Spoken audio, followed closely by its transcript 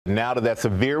Now to that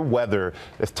severe weather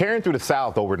that's tearing through the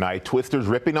south overnight, twisters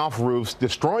ripping off roofs,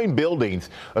 destroying buildings,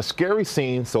 a scary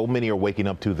scene so many are waking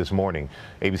up to this morning.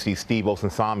 ABC's Steve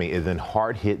Osunsami is in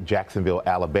hard-hit Jacksonville,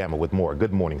 Alabama with more.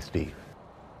 Good morning, Steve.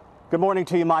 Good morning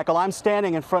to you, Michael. I'm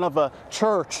standing in front of a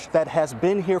church that has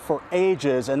been here for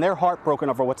ages, and they're heartbroken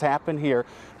over what's happened here.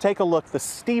 Take a look. The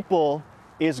steeple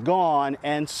is gone,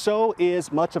 and so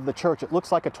is much of the church. It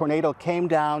looks like a tornado came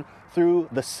down through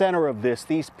the center of this.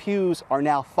 These pews are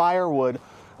now firewood.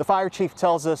 The fire chief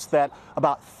tells us that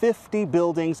about 50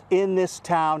 buildings in this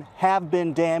town have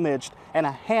been damaged, and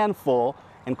a handful,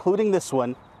 including this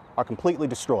one, are completely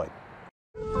destroyed.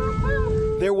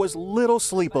 There was little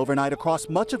sleep overnight across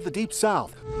much of the Deep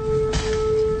South.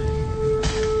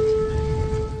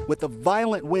 With the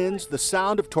violent winds, the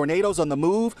sound of tornadoes on the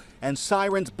move, and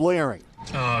sirens blaring.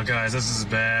 Oh, guys, this is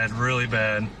bad, really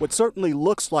bad. What certainly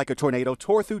looks like a tornado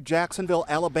tore through Jacksonville,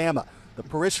 Alabama. The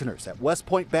parishioners at West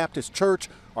Point Baptist Church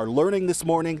are learning this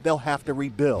morning they'll have to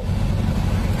rebuild.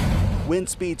 Wind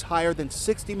speeds higher than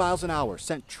 60 miles an hour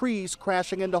sent trees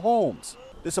crashing into homes.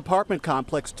 This apartment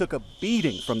complex took a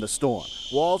beating from the storm.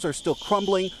 Walls are still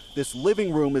crumbling. This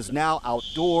living room is now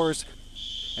outdoors,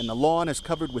 and the lawn is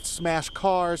covered with smashed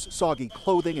cars, soggy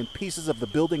clothing, and pieces of the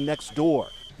building next door.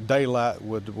 Daylight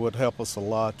would help us a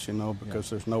lot, you know,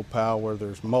 because there's no power,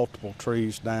 there's multiple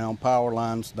trees down, power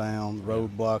lines down,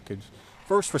 road blockage.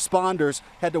 First responders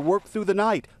had to work through the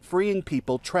night, freeing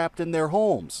people trapped in their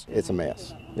homes. It's a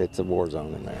mess. It's a war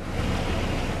zone in there.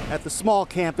 At the small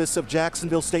campus of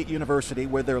Jacksonville State University,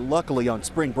 where they're luckily on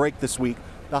spring break this week,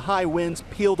 the high winds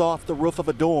peeled off the roof of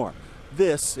a dorm.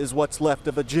 This is what's left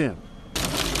of a gym.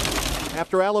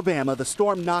 After Alabama, the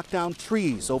storm knocked down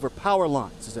trees over power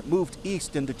lines as it moved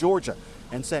east into Georgia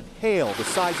and sent hail the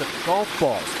size of golf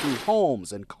balls through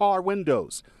homes and car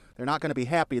windows. They're not going to be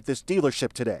happy at this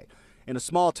dealership today. In a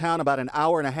small town about an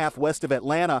hour and a half west of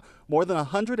Atlanta, more than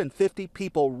 150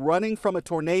 people running from a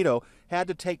tornado had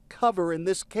to take cover in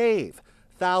this cave.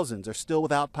 Thousands are still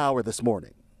without power this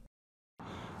morning.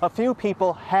 A few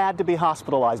people had to be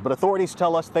hospitalized, but authorities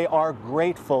tell us they are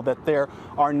grateful that there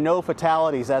are no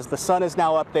fatalities. As the sun is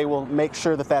now up, they will make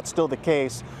sure that that's still the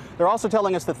case. They're also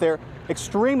telling us that they're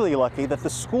extremely lucky that the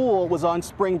school was on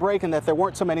spring break and that there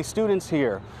weren't so many students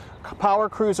here. Power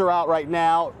crews are out right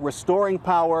now, restoring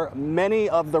power. Many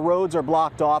of the roads are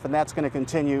blocked off, and that's going to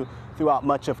continue throughout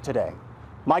much of today.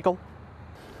 Michael?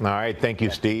 All right, thank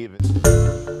you, Steve.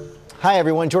 Hi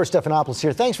everyone, George Stephanopoulos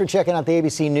here. Thanks for checking out the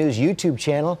ABC News YouTube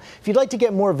channel. If you'd like to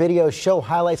get more videos, show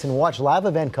highlights, and watch live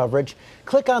event coverage,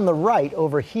 click on the right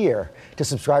over here to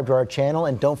subscribe to our channel,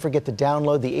 and don't forget to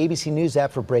download the ABC News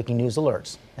app for breaking news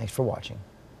alerts. Thanks for watching.